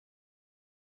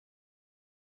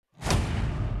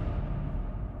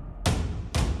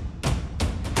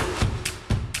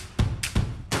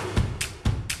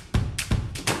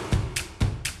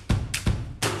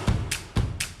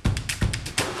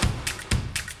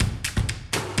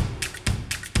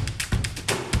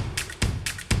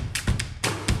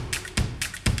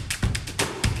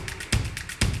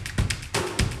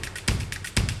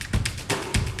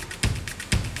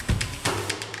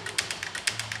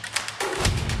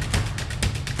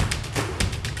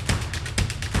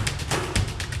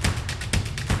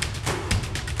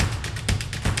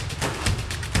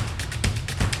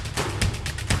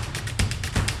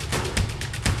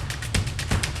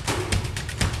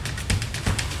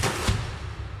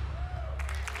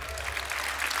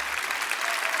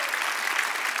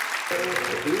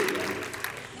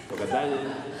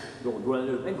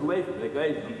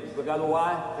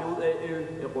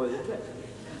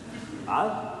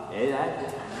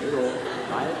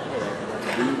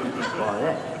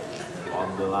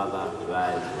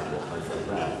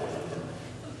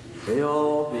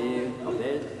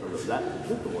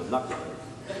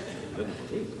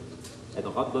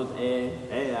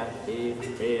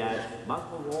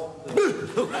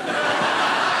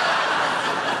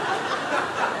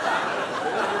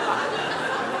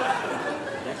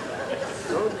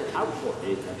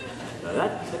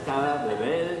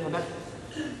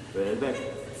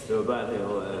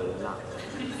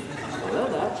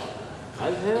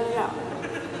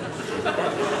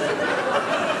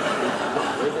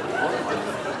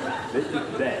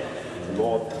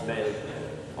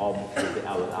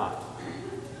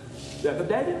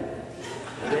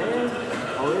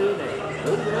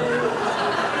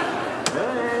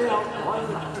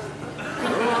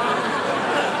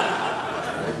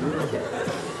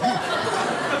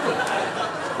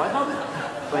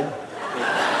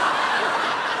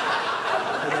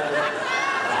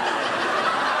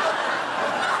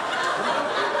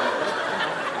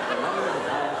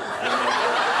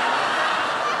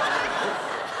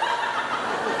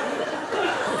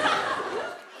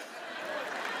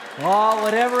Oh,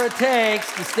 whatever it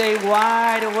takes to stay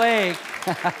wide awake.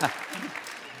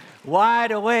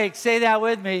 Wide awake. Say that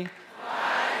with me.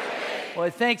 Well,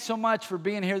 thanks so much for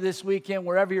being here this weekend,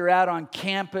 wherever you're at on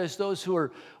campus, those who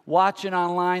are watching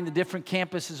online, the different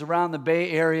campuses around the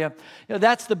Bay Area. You know,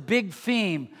 that's the big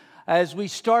theme as we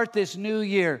start this new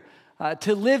year,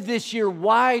 to live this year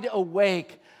wide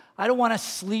awake. I don't want to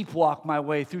sleepwalk my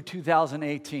way through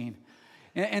 2018.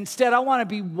 Instead, I want to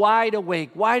be wide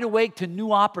awake to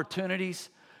new opportunities,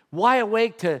 wide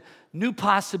awake to new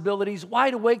possibilities,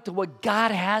 wide awake to what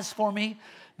God has for me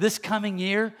this coming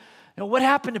year. You know, what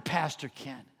happened to Pastor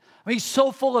Ken? I mean, he's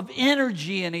so full of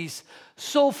energy and he's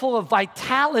so full of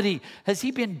vitality. Has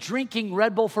he been drinking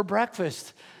Red Bull for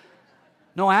breakfast?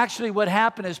 No, actually what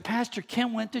happened is Pastor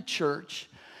Ken went to church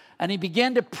and he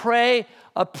began to pray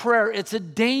a prayer. It's a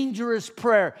dangerous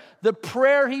prayer. The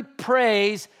prayer he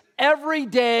prays every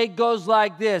day goes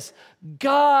like this: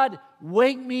 God,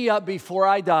 wake me up before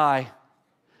I die.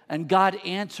 And God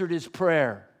answered his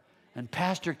prayer. And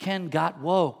Pastor Ken got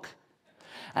woke.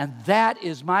 And that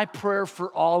is my prayer for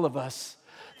all of us,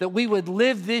 that we would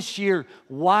live this year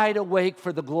wide awake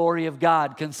for the glory of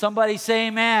God. Can somebody say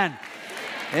amen?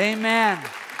 Amen.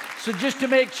 So just to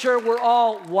make sure we're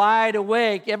all wide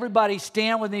awake, everybody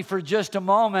stand with me for just a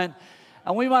moment.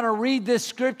 And we want to read this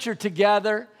scripture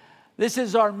together. This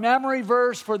is our memory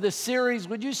verse for the series.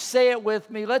 Would you say it with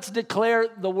me? Let's declare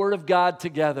the word of God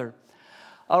together.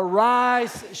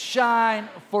 Arise, shine,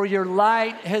 for your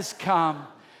light has come,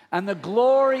 and the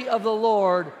glory of the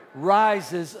Lord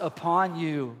rises upon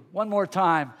you. One more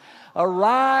time.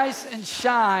 Arise and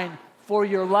shine, for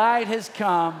your light has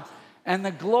come, and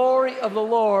the glory of the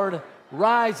Lord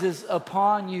rises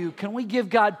upon you. Can we give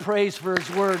God praise for his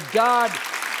word? God,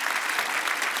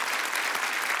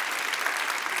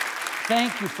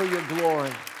 thank you for your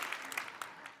glory.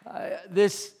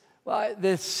 This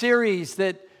series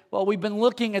that, we've been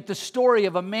looking at the story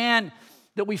of a man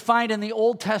that we find in the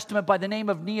Old Testament by the name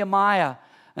of Nehemiah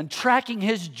and tracking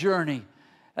his journey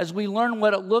as we learn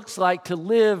what it looks like to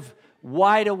live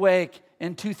wide awake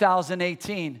in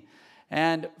 2018.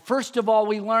 And first of all,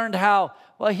 we learned how,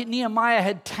 Nehemiah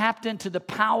had tapped into the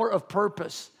power of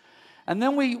purpose. And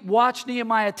then we watched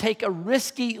Nehemiah take a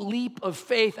risky leap of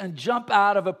faith and jump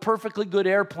out of a perfectly good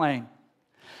airplane.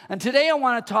 And today I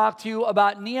want to talk to you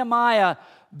about Nehemiah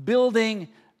building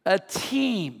a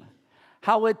team,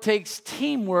 how it takes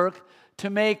teamwork to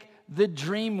make the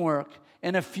dream work.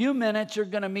 In a few minutes, you're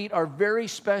going to meet our very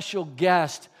special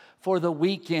guest for the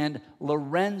weekend,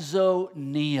 Lorenzo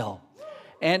Neal.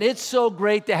 And it's so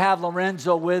great to have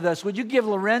Lorenzo with us. Would you give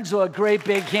Lorenzo a great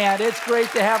big hand? It's great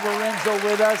to have Lorenzo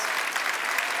with us.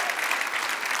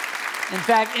 In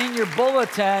fact, in your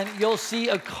bulletin, you'll see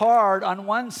a card. On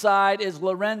one side is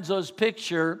Lorenzo's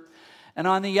picture, and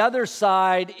on the other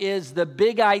side is the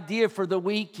big idea for the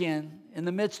weekend. In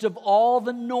the midst of all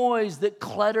the noise that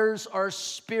clutters our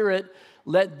spirit,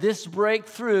 let this break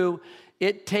through.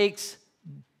 It takes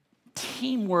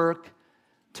teamwork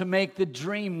to make the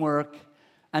dream work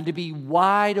and to be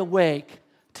wide awake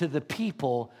to the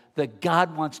people that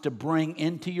God wants to bring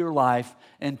into your life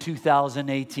in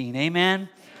 2018. Amen?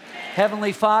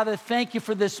 Heavenly Father, thank you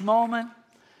for this moment.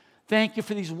 Thank you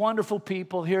for these wonderful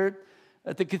people here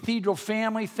at the Cathedral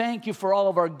family. Thank you for all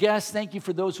of our guests. Thank you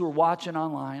for those who are watching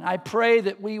online. I pray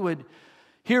that we would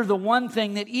hear the one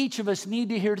thing that each of us need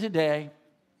to hear today,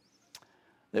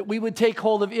 that we would take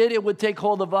hold of it, it would take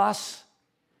hold of us,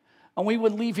 and we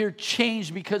would leave here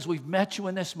changed because we've met you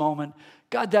in this moment.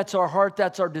 God, that's our heart,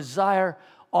 that's our desire.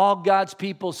 All God's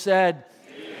people said,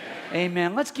 amen.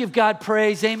 Amen. Let's give God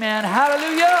praise. Amen.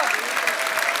 Hallelujah.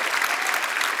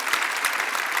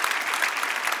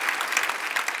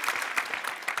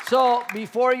 So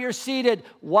before you're seated,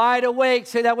 wide awake.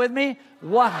 Say that with me.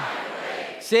 Wide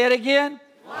awake. Say it again.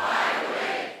 Wide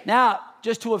awake. Now,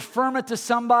 just to affirm it to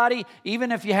somebody,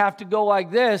 even if you have to go like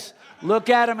this, look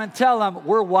at them and tell them,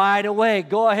 we're wide awake.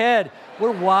 Go ahead.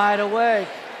 We're wide awake.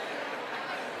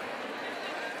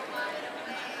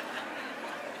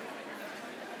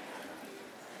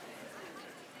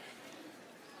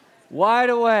 Wide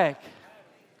awake.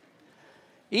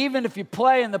 Even if you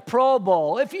play in the Pro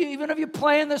Bowl, even if you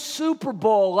play in the Super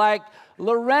Bowl like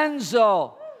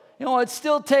Lorenzo, it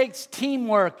still takes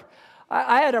teamwork.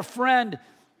 I had a friend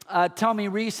tell me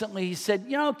recently, he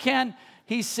said, Ken,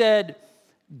 he said,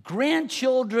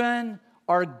 grandchildren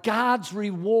are God's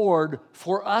reward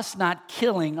for us not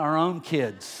killing our own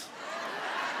kids.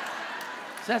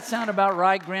 Does that sound about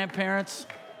right, grandparents?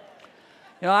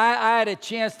 I had a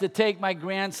chance to take my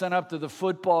grandson up to the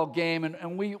football game,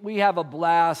 and we have a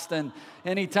blast, and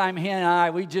anytime he and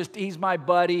I, he's my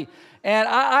buddy. And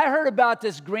I heard about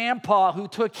this grandpa who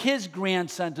took his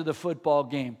grandson to the football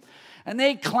game. And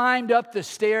they climbed up the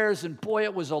stairs, and boy,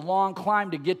 it was a long climb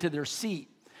to get to their seat.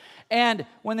 And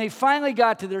when they finally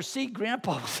got to their seat,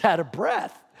 grandpa was out of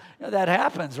breath. That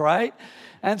happens, right?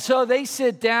 And so they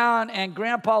sit down, and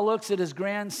grandpa looks at his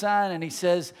grandson, and he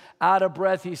says, out of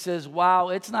breath, he says, wow,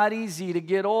 it's not easy to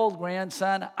get old,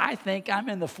 grandson. I think I'm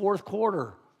in the fourth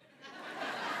quarter.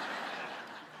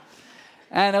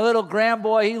 And a little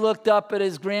grandboy, he looked up at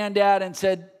his granddad and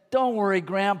said, don't worry,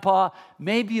 grandpa,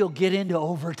 maybe you'll get into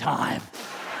overtime.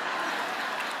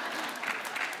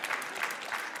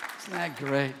 Isn't that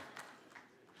great?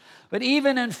 But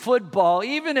even in football,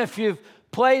 even if you've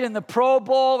played in the Pro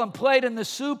Bowl and played in the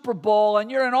Super Bowl and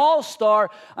you're an all-star,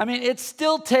 it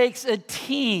still takes a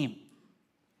team.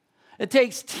 It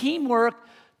takes teamwork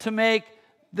to make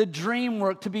the dream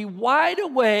work, to be wide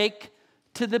awake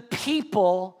to the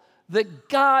people that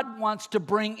God wants to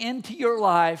bring into your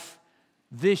life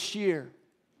this year.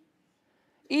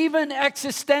 Even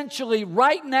existentially,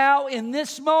 right now in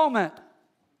this moment,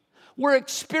 we're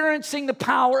experiencing the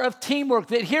power of teamwork,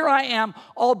 that here I am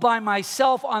all by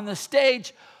myself on the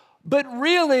stage, but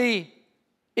really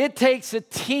it takes a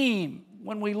team.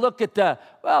 When we look at the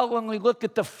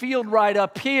field right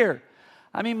up here,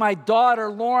 my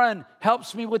daughter Lauren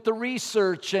helps me with the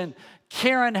research, and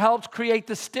Karen helps create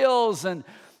the stills, and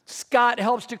Scott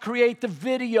helps to create the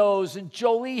videos, and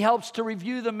Jolie helps to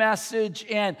review the message,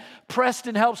 and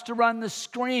Preston helps to run the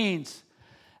screens.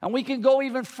 And we can go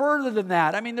even further than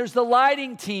that. There's the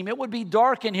lighting team. It would be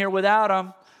dark in here without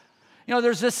them.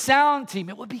 There's the sound team.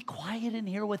 It would be quiet in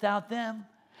here without them.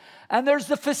 And there's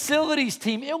the facilities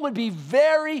team. It would be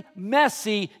very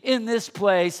messy in this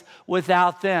place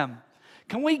without them.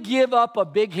 Can we give up a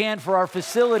big hand for our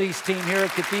facilities team here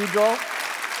at Cathedral?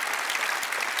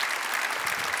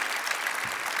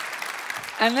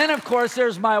 And then, of course,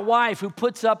 there's my wife who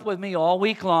puts up with me all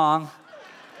week long.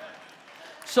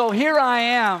 So here I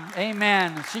am,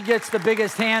 amen. She gets the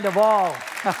biggest hand of all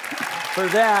for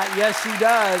that. Yes, she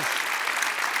does.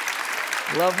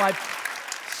 Love my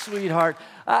sweetheart.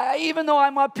 Even though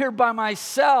I'm up here by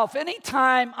myself,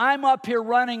 anytime I'm up here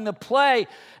running the play,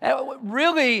 it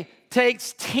really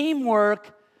takes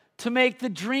teamwork to make the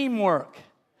dream work.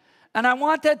 And I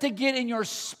want that to get in your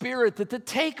spirit, that the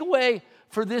takeaway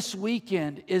for this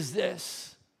weekend is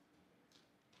this: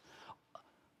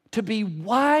 to be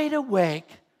wide awake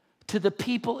to the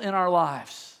people in our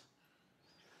lives.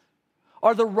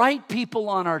 Are the right people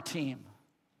on our team?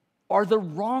 Are the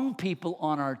wrong people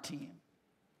on our team?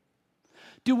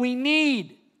 Do we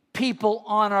need people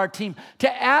on our team?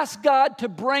 To ask God to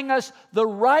bring us the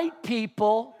right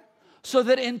people so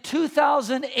that in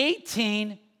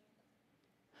 2018,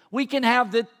 we can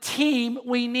have the team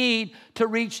we need to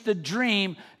reach the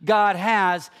dream God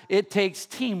has. It takes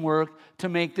teamwork to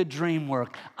make the dream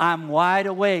work. I'm wide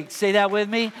awake. Say that with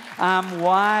me. I'm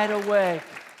wide awake.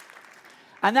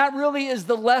 And that really is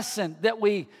the lesson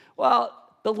the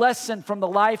lesson from the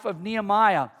life of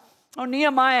Nehemiah.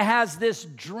 Nehemiah has this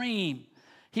dream.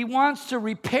 He wants to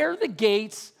repair the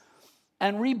gates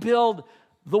and rebuild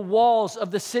the walls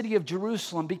of the city of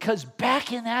Jerusalem, because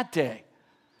back in that day,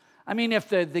 if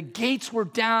the gates were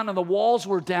down and the walls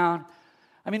were down,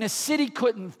 a city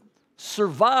couldn't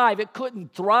survive, it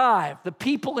couldn't thrive. The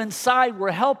people inside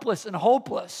were helpless and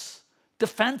hopeless,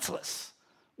 defenseless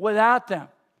without them.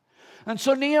 And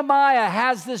so Nehemiah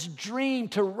has this dream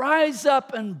to rise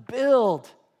up and build.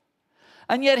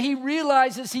 And yet he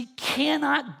realizes he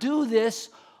cannot do this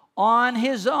on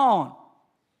his own.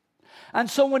 And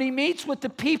so when he meets with the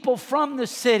people from the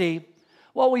city,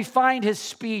 well, we find his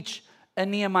speech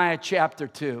in Nehemiah chapter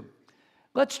 2.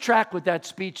 Let's track with that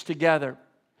speech together.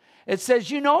 It says,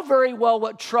 you know very well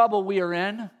what trouble we are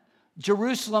in.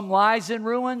 Jerusalem lies in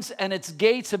ruins, and its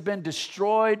gates have been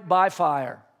destroyed by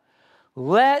fire.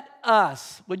 Let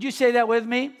us, would you say that with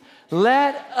me?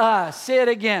 Let us, say it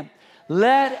again.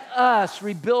 Let us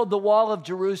rebuild the wall of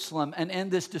Jerusalem and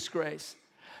end this disgrace.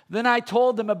 Then I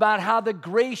told them about how the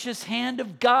gracious hand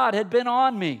of God had been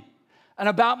on me and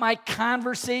about my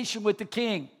conversation with the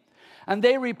king. And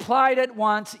they replied at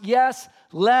once, yes,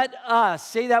 let us.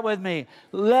 Say that with me.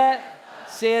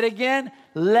 Say it again.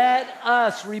 Let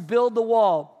us rebuild the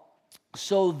wall.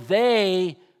 So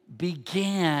they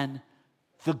began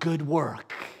the good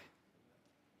work.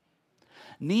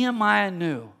 Nehemiah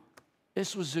knew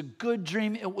this was a good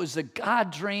dream. It was a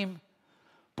God dream,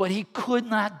 but he could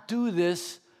not do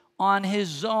this on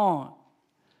his own.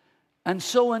 And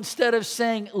so instead of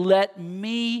saying, let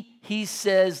me, he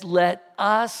says, let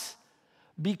us,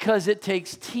 because it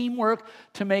takes teamwork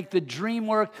to make the dream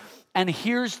work. And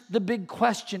here's the big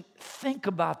question. Think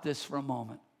about this for a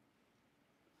moment.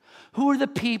 Who are the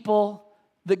people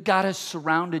that God has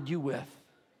surrounded you with?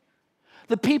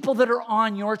 The people that are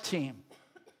on your team.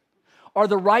 Are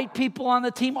the right people on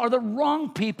the team? Are the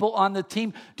wrong people on the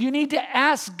team? Do you need to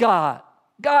ask God,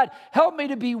 God, help me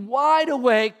to be wide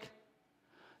awake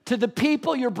to the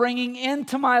people you're bringing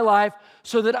into my life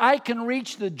so that I can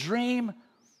reach the dream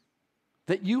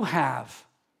that you have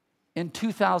in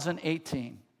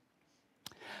 2018.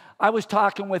 I was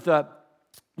talking with a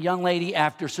young lady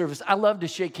after service. I love to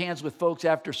shake hands with folks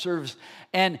after service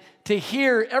and to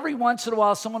hear every once in a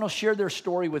while someone will share their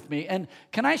story with me. And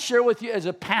can I share with you as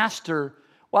a pastor,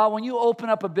 when you open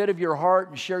up a bit of your heart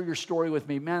and share your story with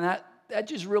me, man, that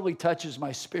just really touches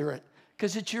my spirit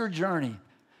because it's your journey.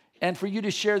 And for you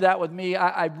to share that with me,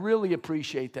 I really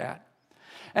appreciate that.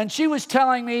 And she was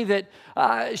telling me that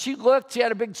she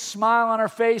had a big smile on her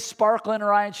face, sparkle in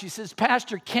her eye, and she says,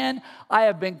 Pastor Ken, I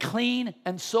have been clean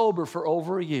and sober for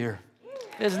over a year.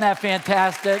 Isn't that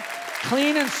fantastic?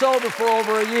 Clean and sober for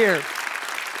over a year.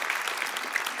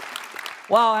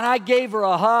 Wow, and I gave her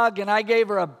a hug, and I gave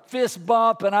her a fist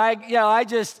bump, and I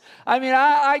just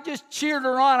cheered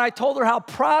her on. I told her how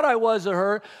proud I was of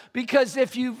her, because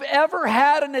if you've ever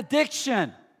had an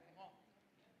addiction,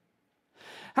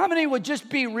 how many would just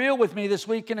be real with me this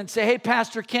weekend and say, hey,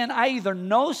 Pastor Ken, I either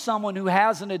know someone who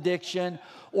has an addiction,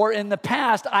 or in the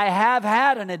past, I have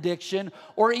had an addiction,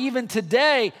 or even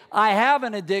today, I have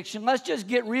an addiction. Let's just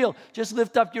get real. Just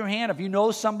lift up your hand if you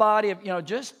know somebody,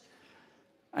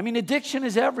 addiction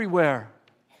is everywhere.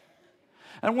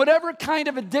 And whatever kind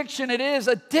of addiction it is,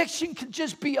 addiction can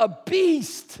just be a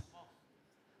beast.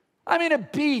 A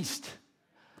beast.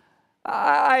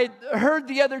 I heard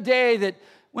the other day that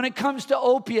when it comes to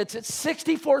opiates, it's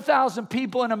 64,000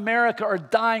 people in America are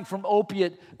dying from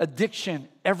opiate addiction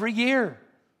every year.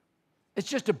 It's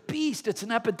just a beast. It's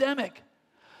an epidemic.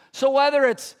 So whether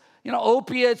it's,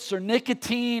 opiates or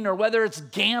nicotine, or whether it's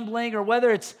gambling, or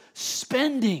whether it's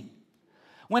spending,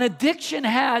 when addiction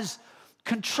has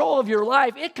control of your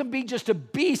life, it can be just a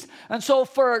beast. And so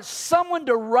for someone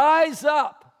to rise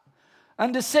up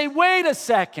and to say, wait a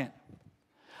second,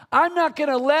 I'm not going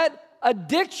to let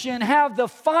addiction have the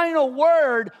final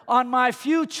word on my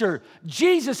future.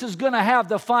 Jesus is going to have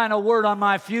the final word on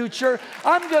my future.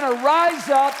 I'm going to rise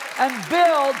up and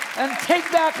build and take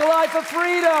back a life of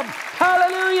freedom.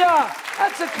 Hallelujah.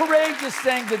 That's a courageous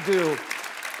thing to do.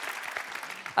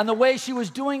 And the way she was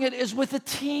doing it is with a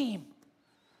team.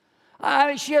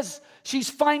 She's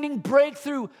finding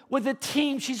breakthrough with a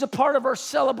team. She's a part of our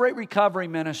Celebrate Recovery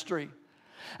ministry.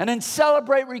 And in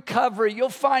Celebrate Recovery, you'll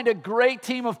find a great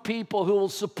team of people who will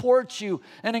support you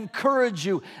and encourage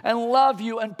you and love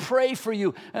you and pray for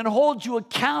you and hold you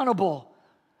accountable.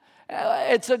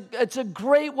 It's a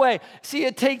great way. See,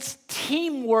 it takes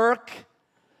teamwork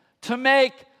to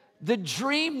make the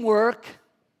dream work.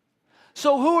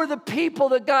 So who are the people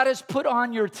that God has put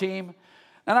on your team?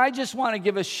 And I just want to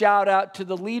give a shout out to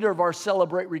the leader of our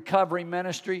Celebrate Recovery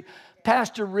ministry,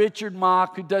 Pastor Richard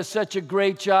Mock, who does such a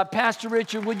great job. Pastor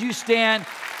Richard, would you stand?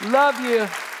 Love you,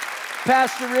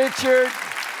 Pastor Richard.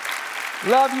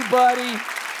 Love you, buddy.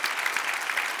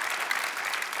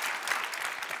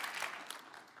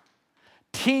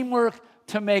 Teamwork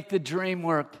to make the dream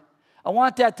work. I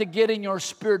want that to get in your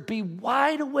spirit. Be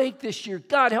wide awake this year.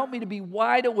 God, help me to be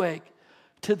wide awake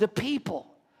to the people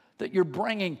that you're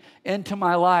bringing into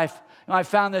my life. And I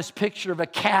found this picture of a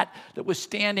cat that was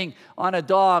standing on a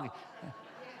dog.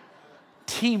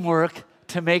 Teamwork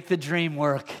to make the dream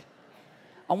work.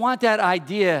 I want that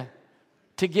idea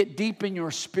to get deep in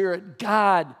your spirit.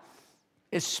 God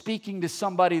is speaking to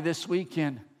somebody this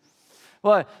weekend.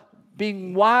 Well,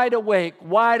 being wide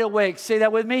awake. Say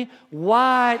that with me.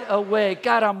 Wide awake.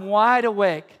 God, I'm wide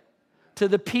awake to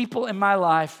the people in my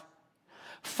life.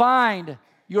 Find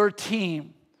your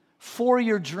team for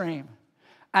your dream.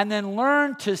 And then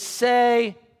learn to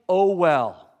say, oh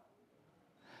well.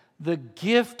 The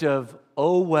gift of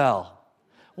oh well.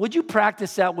 Would you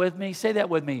practice that with me? Say that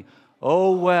with me.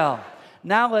 Oh well.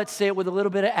 Now let's say it with a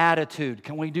little bit of attitude.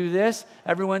 Can we do this?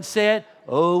 Everyone say it.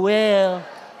 Oh well.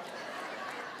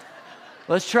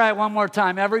 Let's try it one more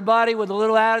time. Everybody with a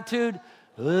little attitude.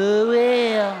 Oh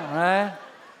well. Right?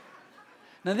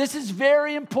 Now this is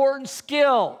very important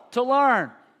skill to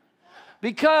learn.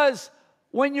 Because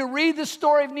when you read the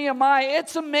story of Nehemiah,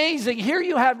 it's amazing. Here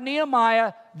you have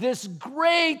Nehemiah, this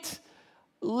great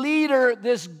leader,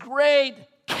 this great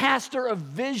caster of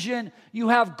vision. You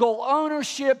have goal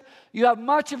ownership. You have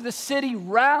much of the city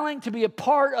rallying to be a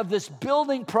part of this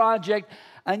building project.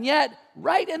 And yet,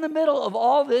 right in the middle of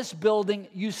all this building,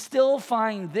 you still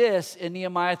find this in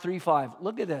Nehemiah 3:5.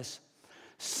 Look at this.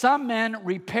 Some men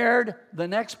repaired the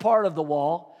next part of the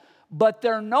wall, but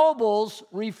their nobles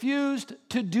refused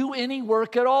to do any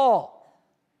work at all.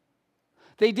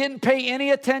 They didn't pay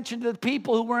any attention to the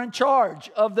people who were in charge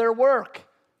of their work.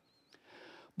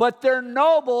 But their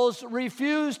nobles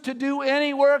refused to do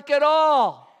any work at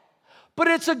all. But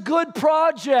it's a good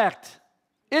project.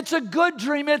 It's a good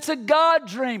dream. It's a God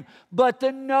dream. But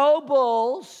the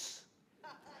nobles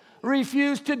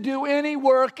refused to do any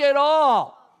work at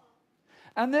all.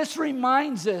 And this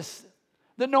reminds us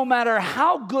that no matter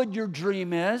how good your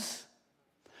dream is,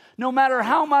 no matter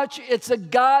how much it's a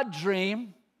God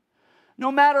dream,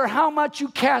 no matter how much you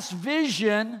cast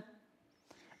vision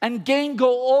and gain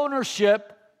goal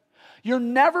ownership, you're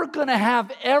never going to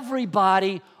have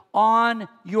everybody on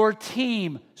your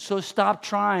team. So stop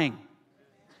trying.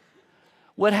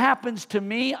 What happens to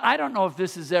me, I don't know if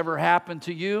this has ever happened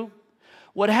to you.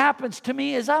 What happens to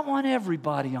me is I want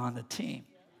everybody on the team.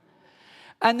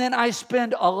 And then I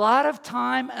spend a lot of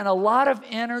time and a lot of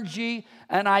energy,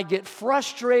 and I get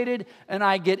frustrated, and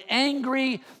I get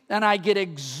angry, and I get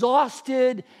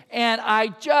exhausted, and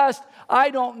I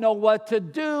don't know what to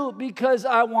do because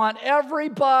I want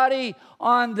everybody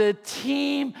on the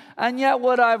team. And yet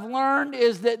what I've learned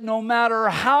is that no matter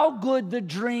how good the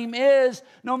dream is,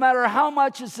 no matter how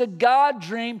much it's a God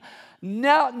dream,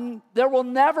 there will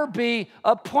never be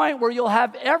a point where you'll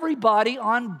have everybody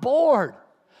on board.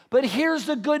 But here's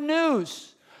the good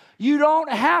news. You don't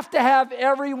have to have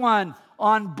everyone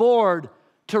on board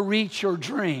to reach your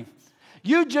dream.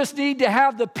 You just need to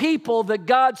have the people that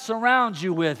God surrounds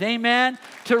you with, amen,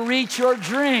 to reach your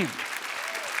dream.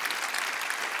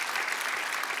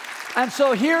 And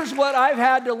so here's what I've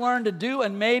had to learn to do,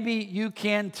 and maybe you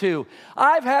can too.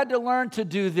 I've had to learn to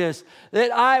do this,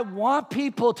 that I want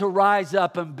people to rise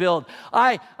up and build.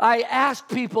 I ask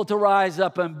people to rise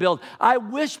up and build. I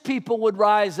wish people would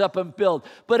rise up and build.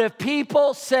 But if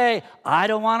people say, I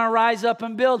don't want to rise up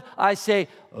and build, I say,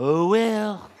 oh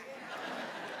well.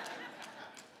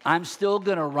 I'm still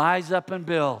going to rise up and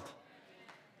build.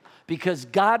 Because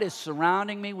God is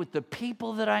surrounding me with the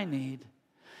people that I need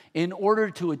in order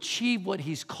to achieve what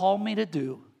He's called me to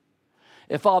do.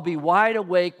 If I'll be wide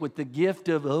awake with the gift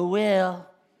of, oh well.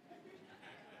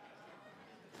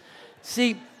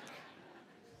 See,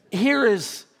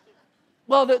 there's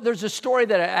a story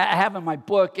that I have in my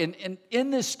book, and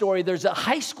in this story, there's a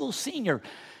high school senior,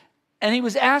 and he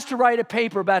was asked to write a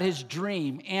paper about his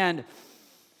dream, and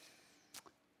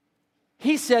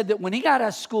he said that when he got out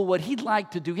of school, what he'd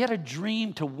like to do, he had a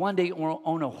dream to one day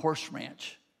own a horse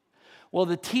ranch. Well,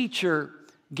 the teacher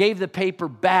gave the paper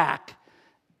back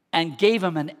and gave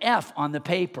him an F on the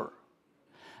paper.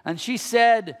 And she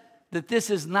said that this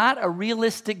is not a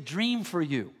realistic dream for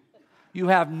you. You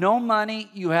have no money,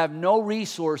 you have no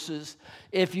resources.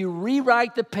 If you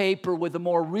rewrite the paper with a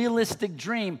more realistic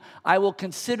dream, I will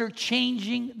consider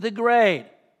changing the grade.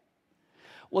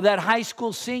 Well, that high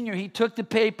school senior, he took the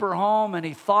paper home and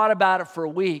he thought about it for a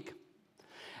week.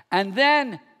 And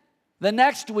then the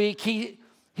next week, he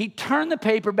turned the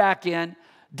paper back in,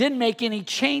 didn't make any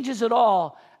changes at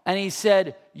all, and he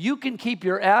said, you can keep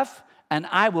your F, and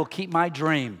I will keep my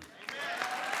dream.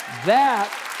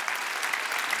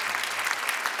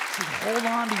 Hold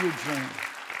on to your dream.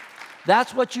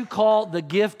 That's what you call the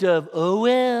gift of, oh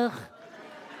well.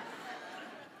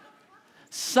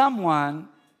 Someone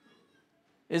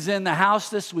is in the house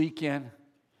this weekend,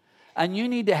 and you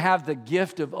need to have the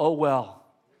gift of, oh, well.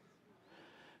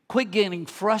 Quit getting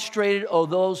frustrated, oh,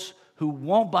 those who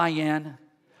won't buy in.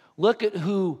 Look at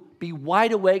be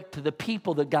wide awake to the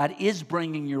people that God is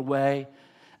bringing your way,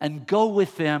 and go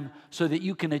with them so that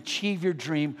you can achieve your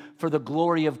dream for the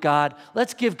glory of God.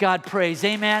 Let's give God praise.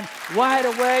 Amen. Wide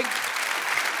awake.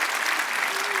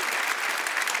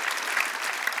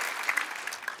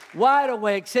 Wide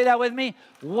awake. Say that with me.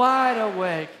 Wide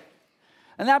awake.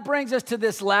 And that brings us to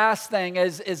this last thing.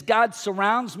 As God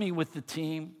surrounds me with the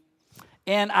team,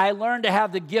 and I learned to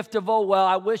have the gift of, oh, well,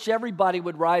 I wish everybody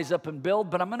would rise up and build,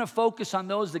 but I'm going to focus on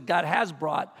those that God has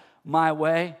brought my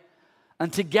way.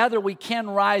 And together we can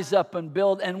rise up and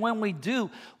build. And when we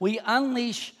do, we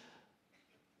unleash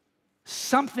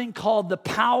something called the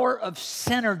power of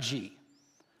synergy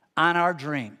on our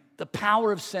dream. The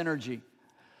power of synergy.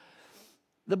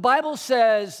 The Bible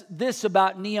says this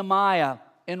about Nehemiah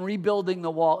in rebuilding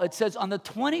the wall. It says, on the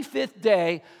 25th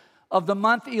day of the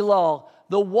month Elul,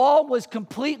 the wall was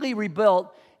completely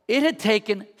rebuilt. It had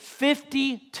taken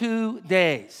 52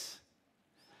 days.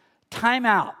 Time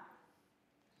out.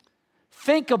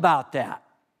 Think about that.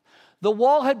 The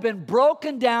wall had been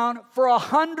broken down for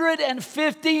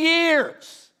 150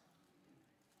 years.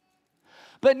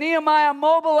 But Nehemiah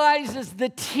mobilizes the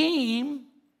team.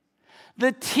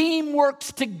 The team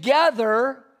works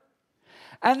together,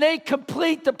 and they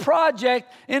complete the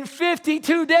project in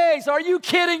 52 days. Are you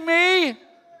kidding me?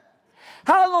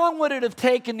 How long would it have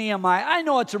taken Nehemiah? I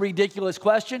know it's a ridiculous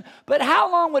question, but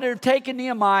how long would it have taken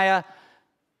Nehemiah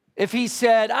if he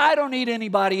said, I don't need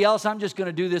anybody else, I'm just going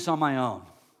to do this on my own?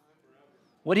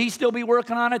 Would he still be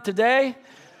working on it today?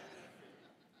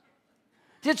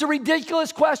 It's a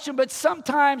ridiculous question, but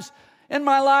sometimes in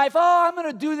my life, I'm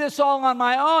going to do this all on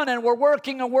my own, and we're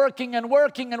working and working and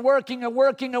working and working and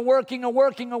working and working and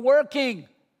working and working.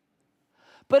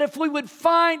 But if we would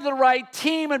find the right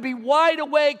team and be wide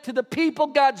awake to the people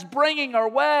God's bringing our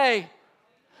way,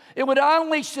 it would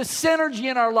unleash the synergy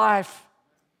in our life.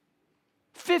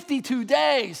 52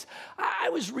 days.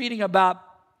 I was reading about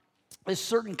a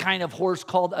certain kind of horse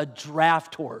called a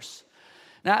draft horse.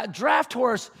 Now, a draft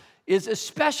horse is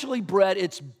especially bred.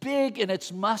 It's big and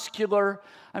it's muscular.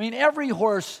 I mean, every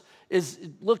horse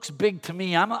looks big to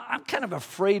me. I'm kind of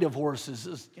afraid of horses.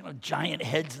 Those, giant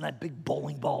heads and that big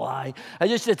bowling ball eye.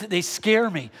 They scare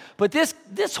me. But this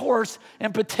horse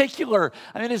in particular,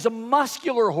 is a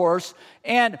muscular horse,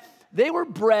 and they were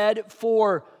bred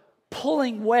for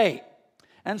pulling weight.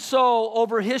 And so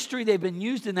over history, they've been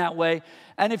used in that way.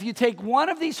 And if you take one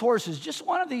of these horses, just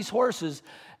one of these horses,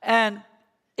 and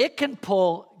it can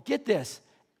pull, get this,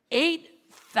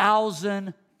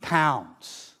 8,000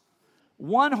 pounds.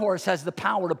 One horse has the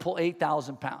power to pull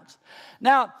 8,000 pounds.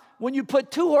 Now, when you put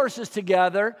two horses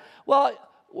together,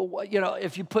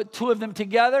 if you put two of them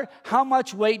together, how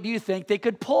much weight do you think they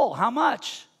could pull? How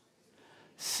much?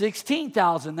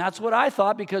 16,000. That's what I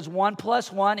thought, because 1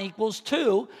 + 1 =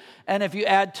 2. And if you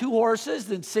add two horses,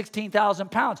 then 16,000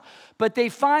 pounds. But they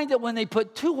find that when they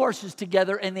put two horses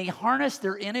together and they harness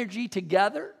their energy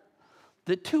together,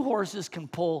 the two horses can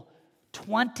pull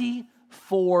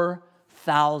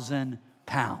 24,000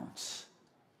 pounds.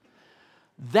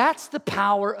 That's the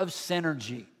power of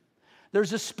synergy.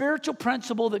 There's a spiritual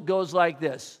principle that goes like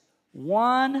this: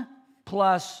 1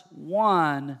 +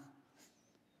 1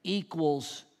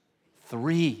 =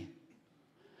 3.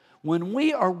 When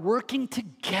we are working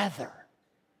together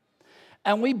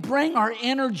and we bring our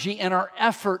energy and our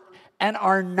effort and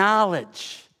our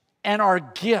knowledge and our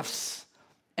gifts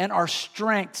and our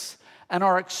strengths and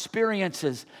our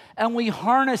experiences, and we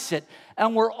harness it,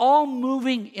 and we're all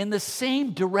moving in the same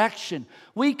direction,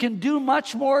 we can do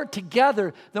much more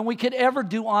together than we could ever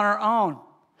do on our own.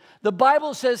 The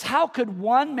Bible says, how could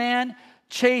one man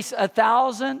chase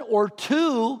 1,000 or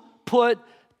two put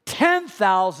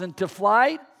 10,000 to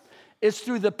flight? It's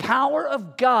through the power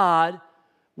of God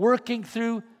working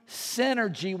through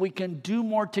synergy. We can do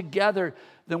more together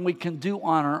than we can do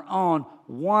on our own.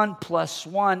 1 +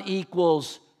 1 =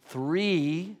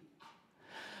 3.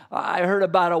 I heard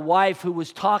about a wife who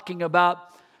was talking about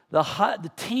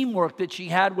the teamwork that she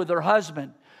had with her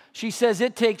husband. She says,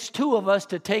 it takes two of us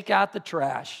to take out the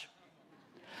trash.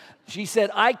 She said,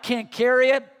 I can't carry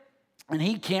it, and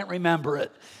he can't remember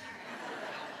it.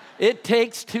 It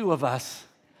takes two of us.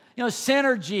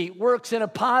 Synergy works in a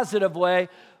positive way,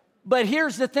 but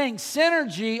here's the thing.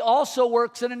 Synergy also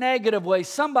works in a negative way.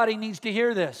 Somebody needs to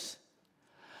hear this.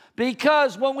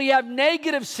 Because when we have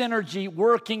negative synergy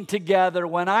working together,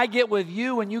 when I get with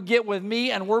you and you get with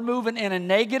me and we're moving in a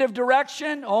negative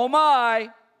direction, oh my,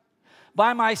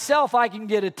 by myself I can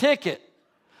get a ticket.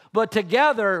 But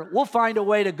together, we'll find a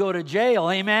way to go to jail.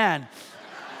 Amen.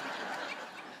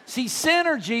 See,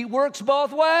 synergy works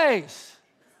both ways.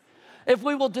 If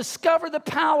we will discover the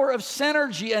power of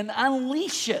synergy and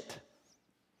unleash it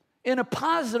in a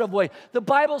positive way, the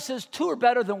Bible says two are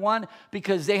better than one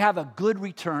because they have a good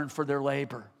return for their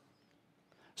labor.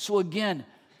 So again,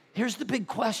 here's the big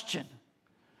question.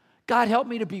 God, help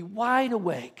me to be wide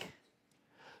awake.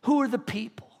 Who are the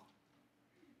people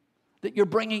that you're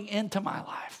bringing into my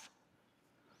life?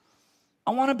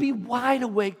 I want to be wide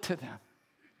awake to them.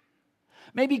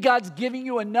 Maybe God's giving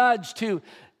you a nudge to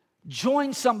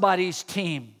join somebody's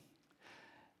team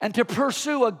and to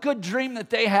pursue a good dream that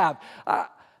they have.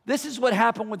 This is what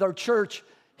happened with our church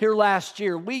here last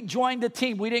year. We joined the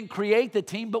team. We didn't create the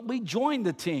team, but we joined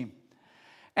the team.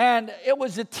 And it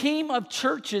was a team of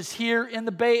churches here in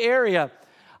the Bay Area.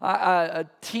 A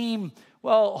team,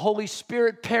 Holy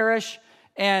Spirit Parish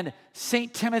and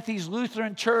St. Timothy's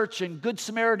Lutheran Church and Good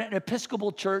Samaritan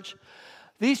Episcopal Church.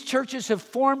 These churches have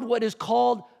formed what is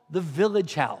called the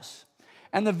Village House.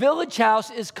 And the Village House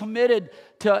is committed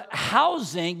to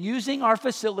housing, using our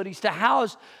facilities to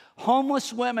house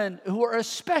homeless women who are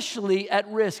especially at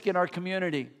risk in our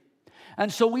community.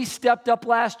 And so we stepped up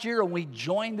last year and we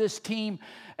joined this team.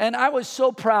 And I was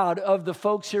so proud of the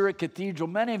folks here at Cathedral.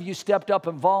 Many of you stepped up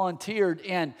and volunteered.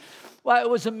 And it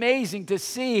was amazing to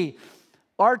see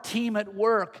our team at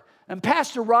work. And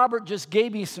Pastor Robert just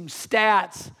gave me some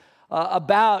stats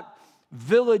about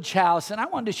Village House. And I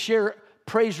wanted to share a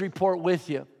praise report with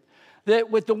you.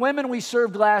 That with the women we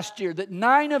served last year, that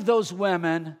 9 of those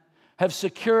women have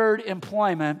secured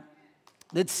employment,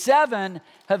 that 7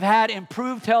 have had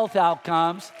improved health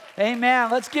outcomes.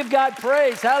 Amen. Let's give God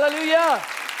praise. Hallelujah.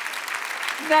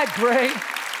 Isn't that great?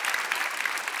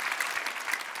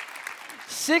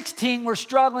 16 were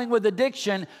struggling with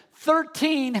addiction.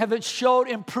 13 have showed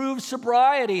improved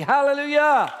sobriety.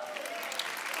 Hallelujah.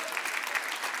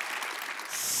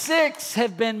 6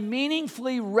 have been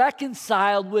meaningfully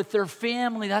reconciled with their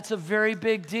family. That's a very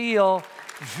big deal.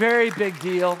 Very big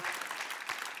deal.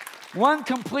 1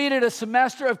 completed a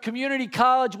semester of community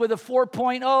college with a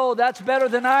 4.0. That's better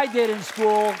than I did in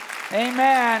school.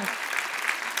 Amen.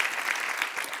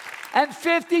 And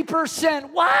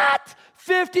 50%, what?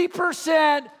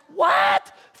 50%,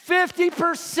 what?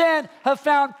 50% have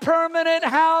found permanent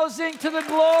housing to the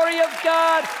glory of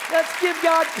God. Let's give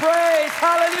God praise.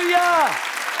 Hallelujah.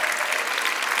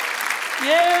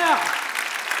 Yeah.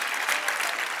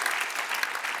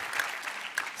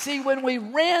 See, when we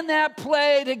ran that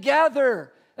play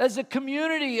together as a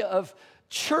community of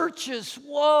churches,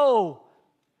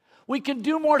 we can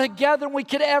do more together than we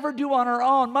could ever do on our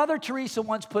own. Mother Teresa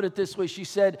once put it this way. She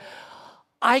said,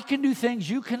 I can do things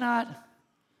you cannot.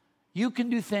 You can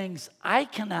do things I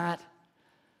cannot.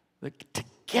 But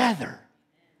together,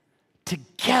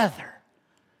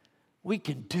 we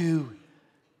can do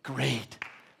great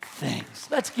things.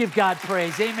 Let's give God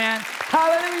praise. Amen.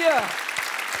 Hallelujah.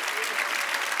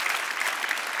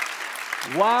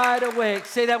 Wide awake.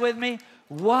 Say that with me.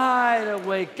 Wide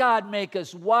awake. God, make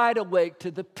us wide awake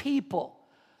to the people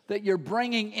that you're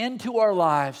bringing into our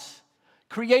lives,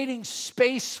 creating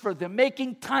space for them,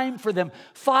 making time for them,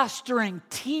 fostering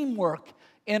teamwork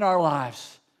in our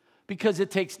lives, because it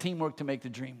takes teamwork to make the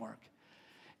dream work.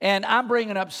 And I'm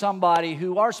bringing up somebody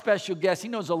who, our special guest, he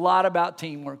knows a lot about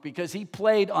teamwork because he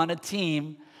played on a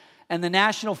team in the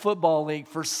National Football League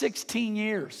for 16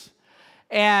 years.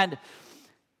 And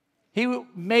he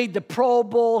made the Pro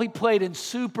Bowl. He played in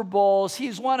Super Bowls.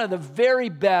 He's one of the very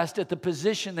best at the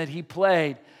position that he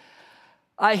played.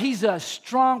 He's a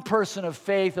strong person of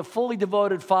faith, a fully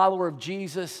devoted follower of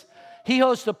Jesus. He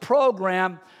hosts a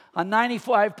program on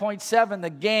 95.7 The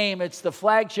Game. It's the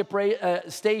flagship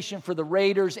station for the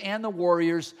Raiders and the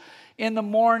Warriors in the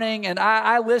morning. And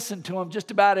I listen to him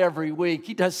just about every week.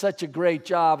 He does such a great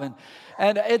job.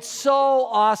 And it's so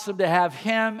awesome to have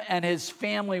him and his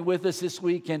family with us this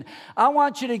weekend. I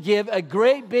want you to give a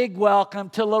great big welcome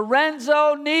to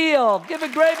Lorenzo Neal. Give a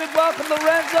great big welcome,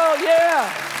 Lorenzo.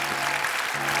 Yeah.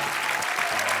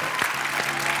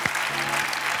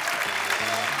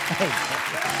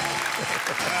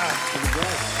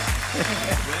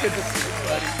 Good to see you,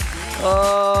 buddy.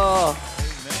 Oh.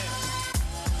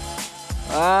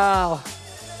 Wow.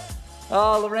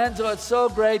 Oh, Lorenzo, it's so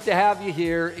great to have you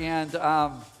here and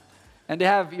to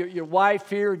have your wife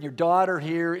here and your daughter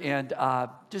here. And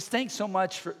just thanks so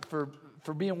much for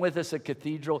being with us at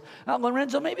Cathedral.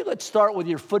 Lorenzo, maybe let's start with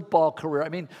your football career. I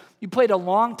mean, you played a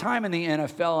long time in the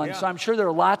NFL, and so I'm sure there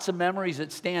are lots of memories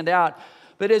that stand out.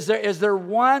 But is there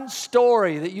one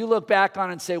story that you look back on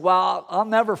and say, well, I'll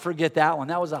never forget that one.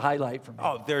 That was a highlight for me.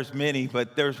 Oh, there's many,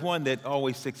 but there's one that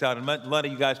always sticks out. And a lot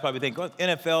of you guys probably think,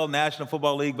 NFL, National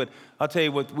Football League, but I'll tell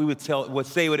you what we would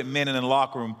say what it meant in the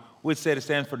locker room. We'd say it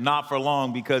stands for not for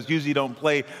long, because usually you don't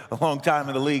play a long time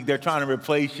in the league. They're trying to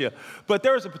replace you. But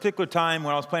there was a particular time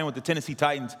when I was playing with the Tennessee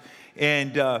Titans,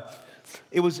 and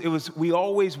we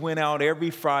always went out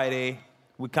every Friday.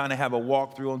 We kind of have a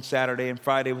walkthrough on Saturday, and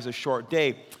Friday was a short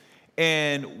day.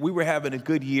 And we were having a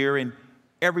good year, and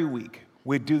every week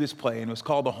we'd do this play, and it was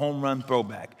called the home run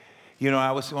throwback. You know,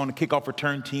 I was on a kickoff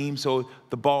return team, so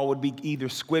the ball would be either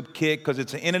squib kick, because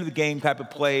it's an end of the game type of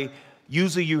play.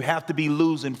 Usually you have to be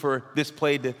losing for this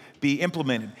play to be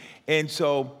implemented. And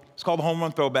so it's called the home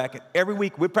run throwback. And every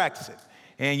week we practice it.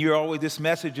 And this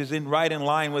message is right in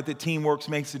line with it. Teamwork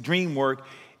makes the dream work.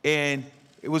 And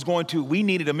we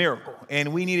needed a miracle,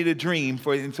 and we needed a dream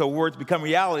and so words become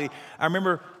reality. I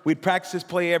remember we'd practice this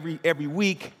play every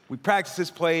week. We'd practice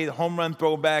this play, the home run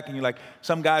throwback, and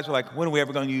some guys were like, when are we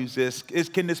ever going to use this?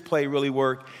 Can this play really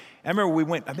work? I remember we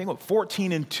went, I think,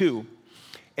 14-2,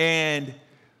 and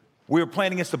we were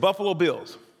playing against the Buffalo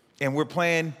Bills, and we're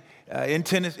playing in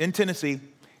Tennessee,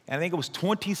 and I think it was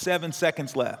 27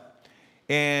 seconds left.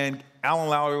 And Alan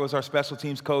Lowry was our special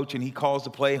teams coach, and he calls the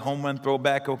play, home run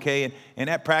throwback, okay. And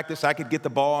at practice, I could get the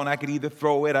ball, and I could either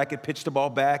throw it, I could pitch the ball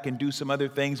back and do some other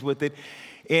things with it.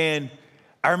 And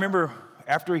I remember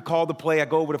after he called the play, I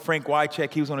go over to Frank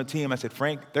Wycheck. He was on the team. I said,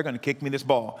 Frank, they're going to kick me this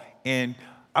ball, and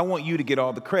I want you to get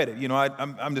all the credit. You know,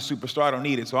 I'm the superstar. I don't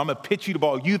need it. So I'm going to pitch you the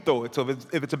ball. You throw it. So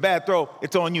if it's a bad throw,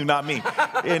 it's on you, not me.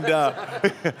 And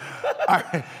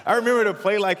I remember the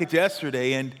play like it's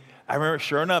yesterday. And I remember,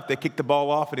 sure enough, they kicked the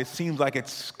ball off, and it seems like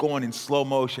it's going in slow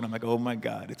motion. I'm like, oh, my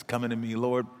God, it's coming to me.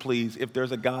 Lord, please, if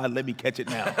there's a God, let me catch it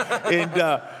now. And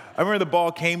I remember the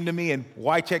ball came to me, and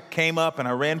Wycheck came up, and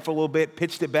I ran for a little bit,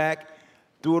 pitched it back,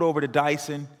 threw it over to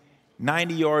Dyson.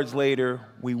 90 yards later,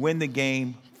 we win the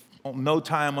game. No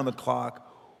time on the clock.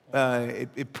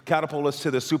 It catapulted us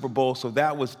to the Super Bowl, so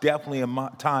that was definitely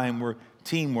a time where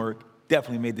teamwork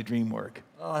definitely made the dream work.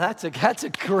 Oh, that's a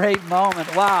great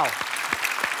moment. Wow.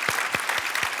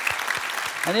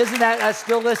 And isn't that's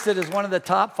still listed as one of the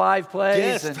top 5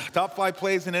 plays? Yes, top 5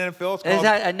 plays in the NFL. Is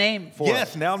that a name for it?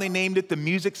 Yes, now they named it the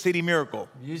Music City Miracle.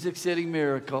 Music City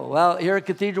Miracle. Well, here at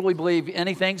Cathedral, we believe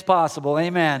anything's possible.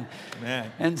 Amen.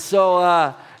 Amen. And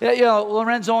so,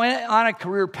 Lorenzo, on a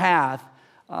career path,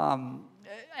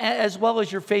 as well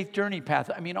as your faith journey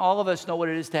path, I mean, all of us know what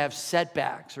it is to have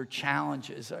setbacks or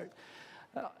challenges.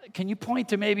 Can you point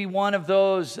to maybe one of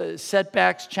those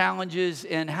setbacks, challenges,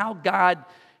 and how God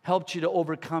helped you to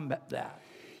overcome that?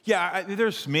 Yeah,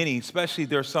 there's many, especially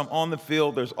there's some on the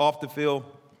field, there's off the field.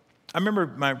 I remember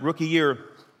my rookie year,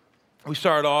 we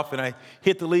started off, and I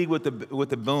hit the league with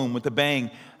the bang.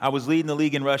 I was leading the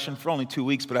league in rushing for only 2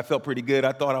 weeks, but I felt pretty good.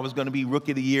 I thought I was going to be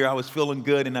rookie of the year. I was feeling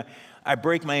good, and I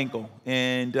break my ankle,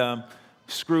 and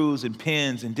screws and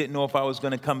pins, and didn't know if I was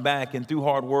going to come back. And through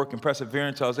hard work and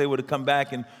perseverance, I was able to come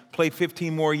back and play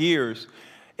 15 more years.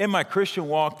 In my Christian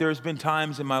walk, there's been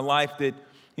times in my life that,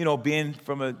 being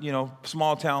from a,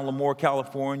 small town, Lemoore,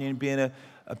 California, and being a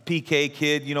PK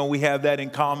kid, we have that in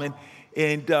common.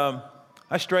 And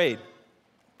I strayed.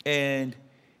 And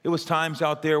it was times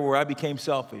out there where I became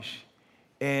selfish.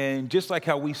 And just like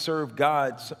how we serve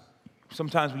God,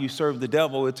 sometimes when you serve the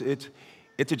devil, it's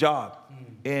a job.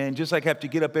 And just like I have to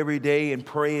get up every day and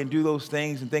pray and do those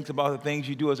things and think about the things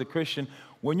you do as a Christian,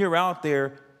 when you're out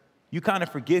there, you kind of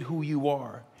forget who you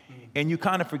are. And you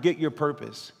kind of forget your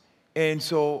purpose. And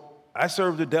so I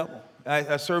served the devil.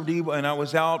 I served evil, and I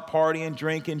was out partying,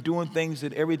 drinking, doing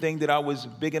everything that I was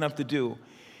big enough to do.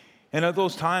 And at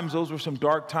those times, those were some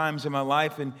dark times in my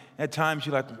life. And at times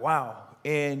you're like, wow.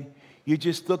 And you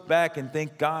just look back and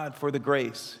thank God for the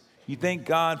grace. You thank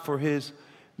God for his,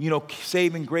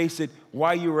 saving grace, that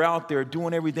while you were out there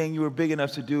doing everything you were big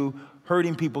enough to do,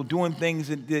 hurting people, doing things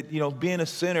that being a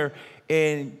sinner,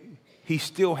 and he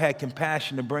still had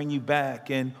compassion to bring you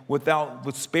back, and with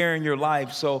sparing your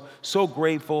life. So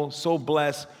grateful, so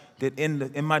blessed that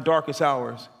in my darkest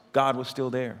hours, God was still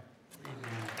there.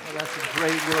 Well, that's a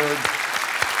great word.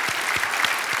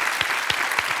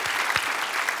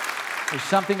 There's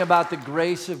something about the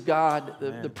grace of God,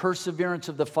 the perseverance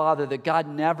of the Father, that God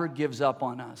never gives up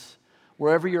on us.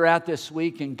 Wherever you're at this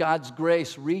week, and God's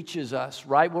grace reaches us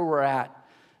right where we're at,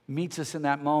 meets us in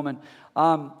that moment.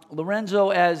 Lorenzo,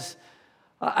 as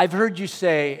I've heard you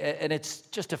say, and it's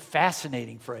just a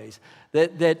fascinating phrase,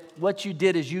 that what you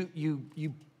did is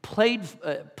you played,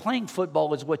 playing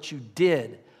football is what you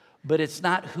did, but it's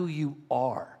not who you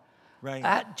are. Right.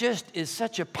 That just is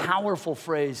such a powerful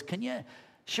phrase. Can you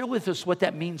Share with us what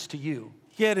that means to you.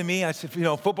 Yeah, to me, I said,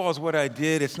 football is what I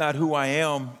did. It's not who I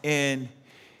am. And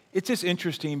it's just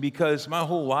interesting because my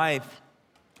whole life,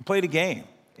 I played a game.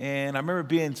 And I remember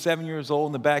being 7 years old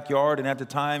in the backyard, and at the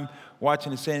time,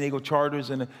 watching the San Diego Chargers,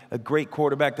 and a great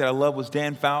quarterback that I loved was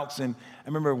Dan Fouts. And I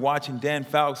remember watching Dan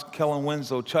Fouts, Kellen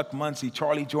Winslow, Chuck Muncie,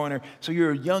 Charlie Joyner. So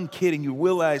you're a young kid, and you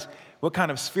realize what kind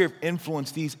of sphere of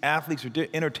influence these athletes or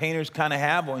entertainers kind of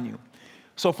have on you.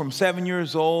 So from 7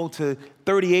 years old to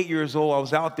 38 years old, I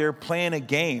was out there playing a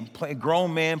game, a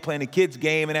grown man playing a kid's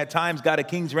game, and at times got a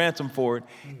king's ransom for it.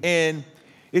 And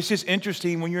it's just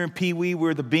interesting when you're in Pee Wee,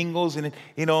 we're the Bengals,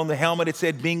 and on the helmet it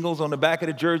said Bengals, on the back of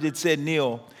the jersey it said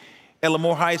Neil. At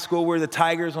Lemoore High School, we're the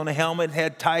Tigers, on the helmet it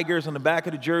had Tigers, on the back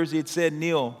of the jersey it said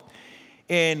Neil.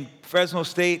 And Fresno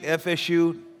State,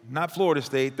 FSU, not Florida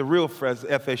State, the real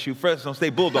FSU, Fresno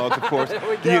State Bulldogs, of course. There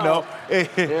we go.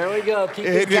 There we go. Keep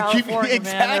it California,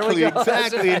 exactly, man.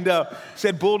 Exactly. And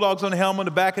said Bulldogs on the helmet, on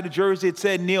the back of the jersey, it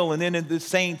said Neil. And then the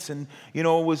Saints, and it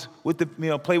was with the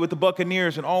played with the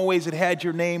Buccaneers, and always it had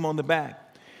your name on the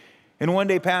back. And one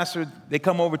day, Pastor, they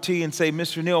come over to you and say,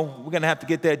 Mr. Neil, we're going to have to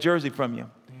get that jersey from you.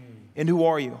 And who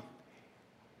are you?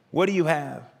 What do you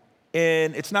have?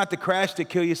 And it's not the crash that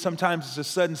kills you. Sometimes it's a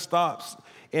sudden stops.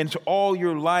 And to all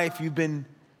your life, you've been,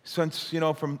 since,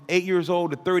 from 8 years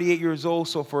old to 38 years old.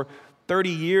 So for 30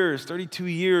 years, 32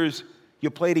 years, you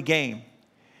played a game.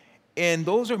 And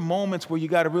those are moments where you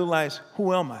got to realize,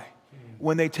 who am I?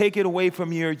 When they take it away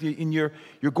from you, and you're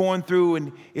going through,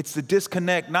 and it's the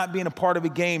disconnect, not being a part of a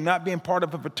game, not being part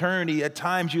of a fraternity. At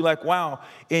times you're like, wow.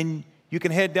 And you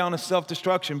can head down to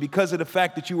self-destruction because of the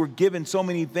fact that you were given so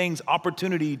many things,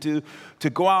 opportunity to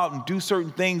go out and do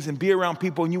certain things and be around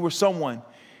people, and you were someone.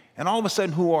 And all of a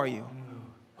sudden, who are you?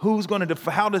 Who's going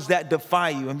to how does that defy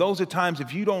you? And those are times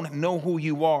if you don't know who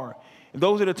you are. And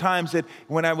those are the times that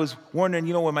when I was wondering,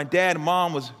 when my dad and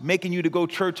mom was making you to go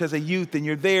to church as a youth, and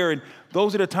you're there, and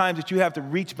those are the times that you have to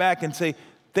reach back and say,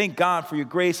 thank God for your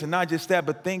grace. And not just that,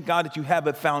 but thank God that you have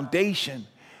a foundation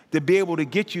to be able to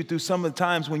get you through some of the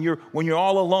times when you're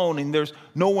all alone and there's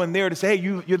no one there to say,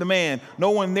 hey, you're the man.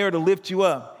 No one there to lift you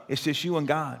up. It's just you and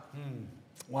God.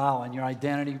 Wow, and your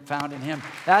identity found in him.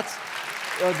 That's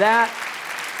that.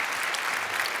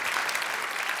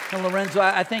 And Lorenzo,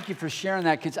 I thank you for sharing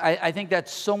that, because I think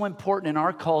that's so important in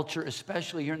our culture,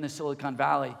 especially here in the Silicon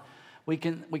Valley. We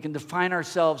can define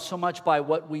ourselves so much by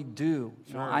what we do.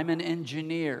 Sure. I'm an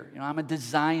engineer. I'm a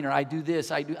designer. I do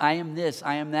this. I am this.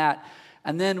 I am that.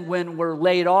 And then when we're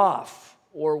laid off,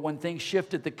 or when things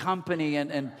shift at the company,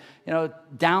 and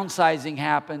downsizing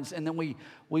happens, and then we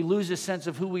lose a sense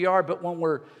of who we are. But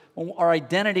when our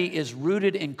identity is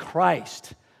rooted in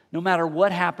Christ, no matter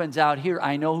what happens out here,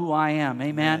 I know who I am.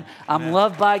 Amen. I'm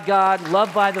loved by God,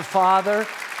 loved by the Father,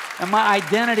 and my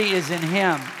identity is in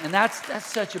Him. And that's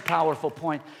such a powerful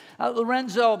point.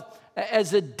 Lorenzo,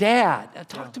 as a dad,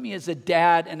 talk to me as a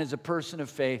dad and as a person of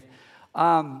faith.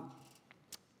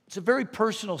 It's a very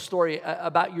personal story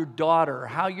about your daughter,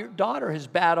 how your daughter has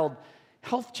battled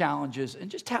health challenges, and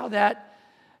just how that,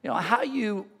 how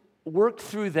you work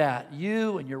through that,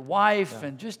 you and your wife,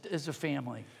 and just as a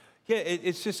family. Yeah,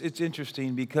 it's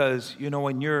interesting because,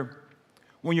 when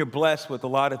you're blessed with a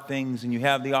lot of things and you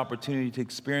have the opportunity to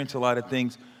experience a lot of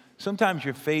things, sometimes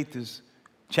your faith is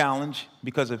challenged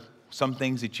because of some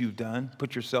things that you've done,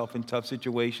 put yourself in tough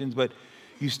situations, but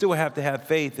you still have to have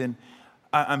faith. And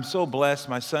I'm so blessed.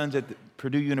 My son's at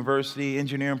Purdue University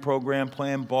engineering program,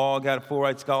 playing ball, got a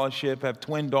full-ride scholarship, have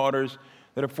twin daughters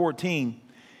that are 14.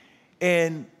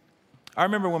 And I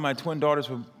remember when my twin daughters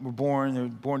were born. They were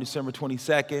born December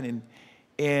 22nd,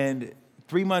 and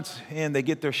 3 months in, they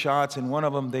get their shots, and one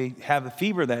of them, they have a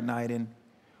fever that night, and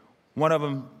one of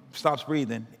them stops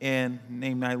breathing, and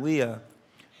named Nylea.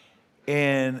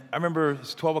 And I remember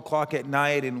it's 12 o'clock at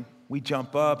night, and we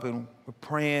jump up, and we're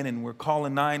praying, and we're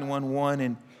calling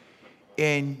 911,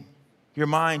 and your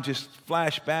mind just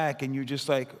flashed back, and you're just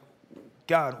like,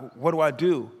 God, what do I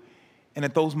do? And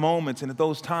at those moments and at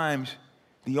those times,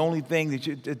 the only thing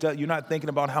that you're not thinking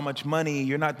about how much money,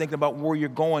 you're not thinking about where you're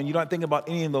going, you're not thinking about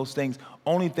any of those things.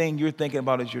 Only thing you're thinking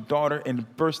about is your daughter, and the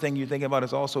first thing you're thinking about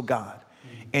is also God.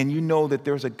 And you know that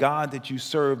there's a God that you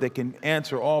serve that can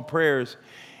answer all prayers.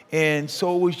 And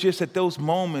so it was just at those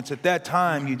moments, at that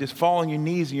time, you just fall on your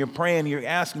knees and you're praying and you're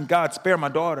asking God, spare my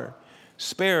daughter,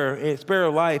 spare her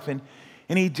life. And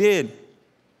He did.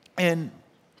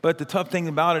 But the tough thing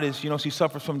about it is, she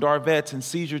suffers from Dravet's and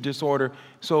seizure disorder.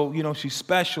 So, she's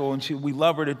special, and we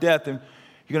love her to death, and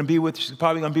she's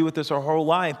probably going to be with us her whole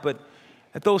life. But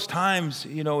at those times,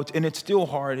 and it's still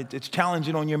hard. It's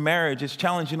challenging on your marriage. It's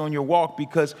challenging on your walk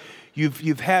because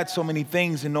you've had so many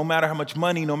things, and no matter how much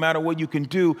money, no matter what you can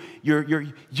do,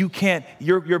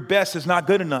 your best is not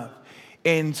good enough.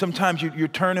 And sometimes you're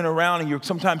turning around and you're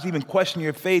sometimes even questioning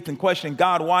your faith and questioning,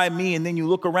 God, why me? And then you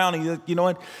look around and you know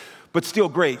what? But still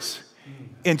grace.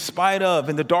 In spite of,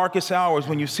 in the darkest hours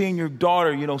when you're seeing your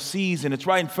daughter, sees and it's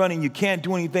right in front of you, you can't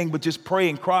do anything but just pray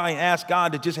and cry and ask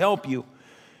God to just help you.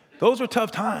 Those were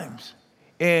tough times.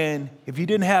 And if I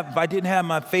didn't have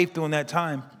my faith during that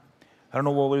time, I don't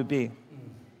know what would it be.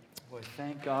 Boy,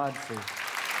 thank God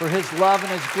for his love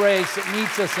and his grace that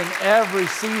meets us in every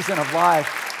season of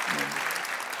life.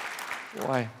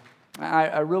 Boy,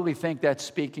 I really think that's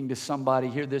speaking to somebody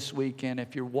here this weekend.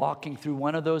 If you're walking through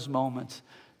one of those moments,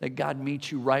 that God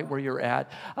meets you right where you're at.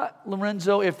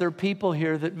 Lorenzo, if there are people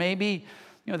here that maybe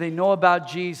they know about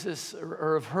Jesus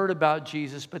or have heard about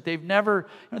Jesus, but they've never,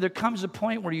 there comes a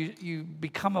point where you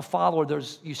become a follower.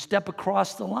 You step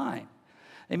across the line.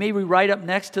 They may be right up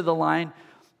next to the line,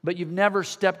 but you've never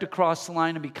stepped across the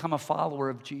line and become a follower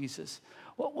of Jesus.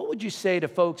 What would you say to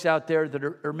folks out there that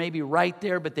are maybe right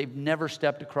there, but they've never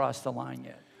stepped across the line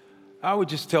yet? I would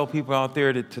just tell people out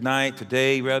there that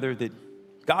today, that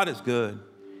God is good,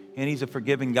 and he's a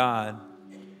forgiving God.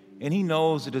 And he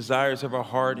knows the desires of our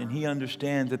heart, and he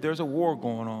understands that there's a war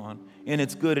going on, and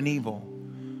it's good and evil.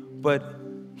 But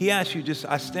he asks you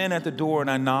I stand at the door and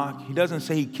I knock. He doesn't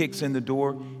say he kicks in the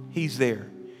door. He's there.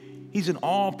 He's an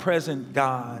all-present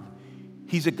God.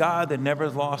 He's a God that never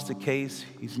lost a case.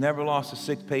 He's never lost a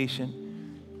sick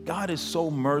patient. God is so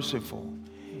merciful.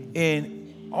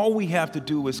 And all we have to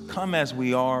do is come as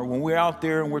we are. When we're out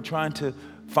there and we're trying to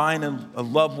find a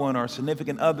loved one or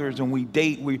significant others, and we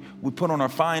date, we put on our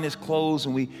finest clothes,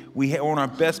 and we on our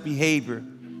best behavior.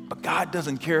 But God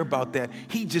doesn't care about that.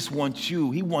 He just wants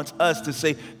you. He wants us to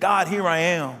say, God, here I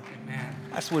am. Amen.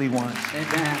 That's what he wants.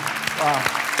 Amen.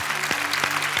 Wow.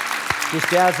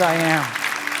 Just as I am.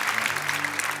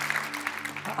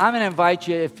 I'm going to invite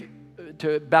you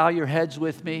to bow your heads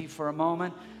with me for a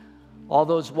moment, all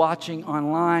those watching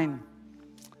online.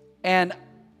 And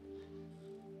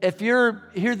if you're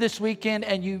here this weekend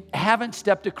and you haven't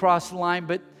stepped across the line,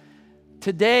 but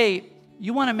today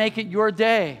you want to make it your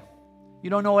day. You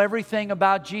don't know everything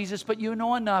about Jesus, but you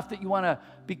know enough that you want to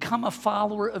become a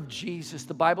follower of Jesus.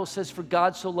 The Bible says, for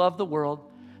God so loved the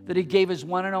world that he gave his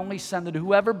one and only Son, that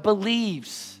whoever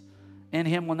believes in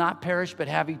him will not perish but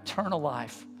have eternal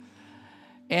life.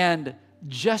 And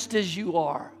just as you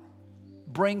are,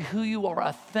 bring who you are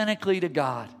authentically to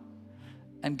God,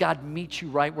 and God meets you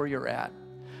right where you're at.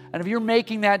 And if you're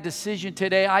making that decision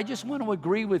today, I just want to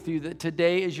agree with you that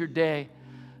today is your day.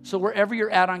 So wherever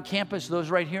you're at on campus, those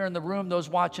right here in the room, those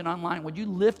watching online, would you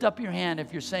lift up your hand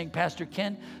if you're saying, Pastor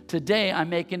Ken, today I'm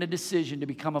making a decision to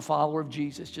become a follower of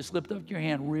Jesus. Just lift up your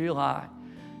hand real high.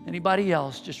 Anybody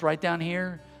else? Just right down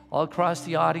here, all across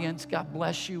the audience. God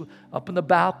bless you. Up in the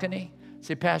balcony.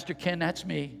 Say, Pastor Ken, that's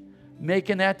me.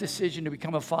 Making that decision to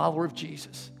become a follower of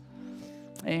Jesus.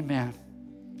 Amen.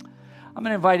 I'm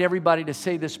going to invite everybody to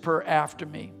say this prayer after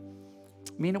me.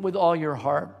 Mean it with all your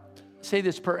heart. Say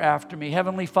this prayer after me.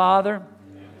 Heavenly Father,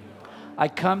 I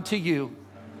come to you.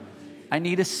 I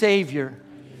need a Savior.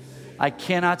 I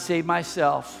cannot save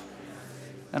myself.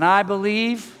 And I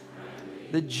believe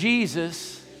that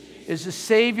Jesus is the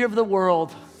Savior of the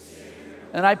world.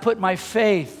 And I put my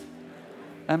faith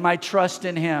and my trust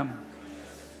in him.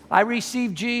 I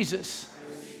receive Jesus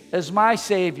as my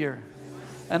Savior.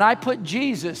 And I put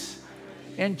Jesus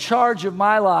in charge of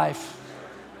my life.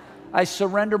 I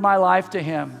surrender my life to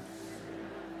him.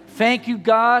 Thank you,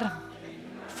 God,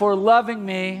 for loving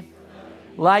me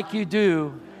like you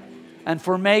do and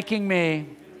for making me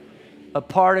a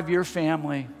part of your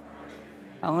family.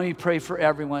 Now, let me pray for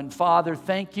everyone. Father,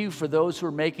 thank you for those who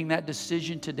are making that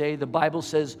decision today. The Bible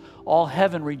says all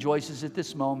heaven rejoices at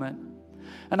this moment.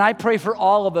 And I pray for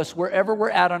all of us, wherever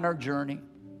we're at on our journey,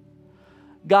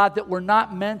 God, that we're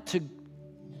not meant to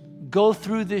go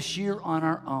through this year on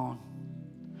our own.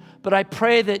 But I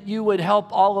pray that you would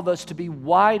help all of us to be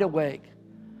wide awake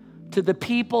to the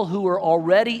people who are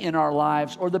already in our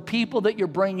lives or the people that you're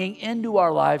bringing into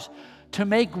our lives, to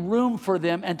make room for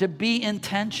them and to be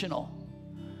intentional.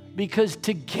 Because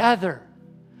together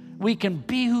we can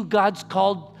be who God's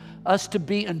called us to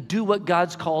be and do what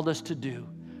God's called us to do.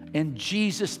 In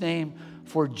Jesus' name,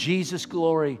 for Jesus'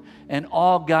 glory. And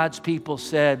all God's people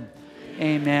said,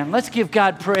 amen. Let's give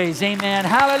God praise. Amen.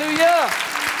 Hallelujah.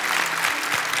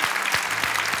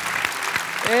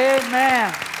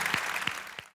 Amen.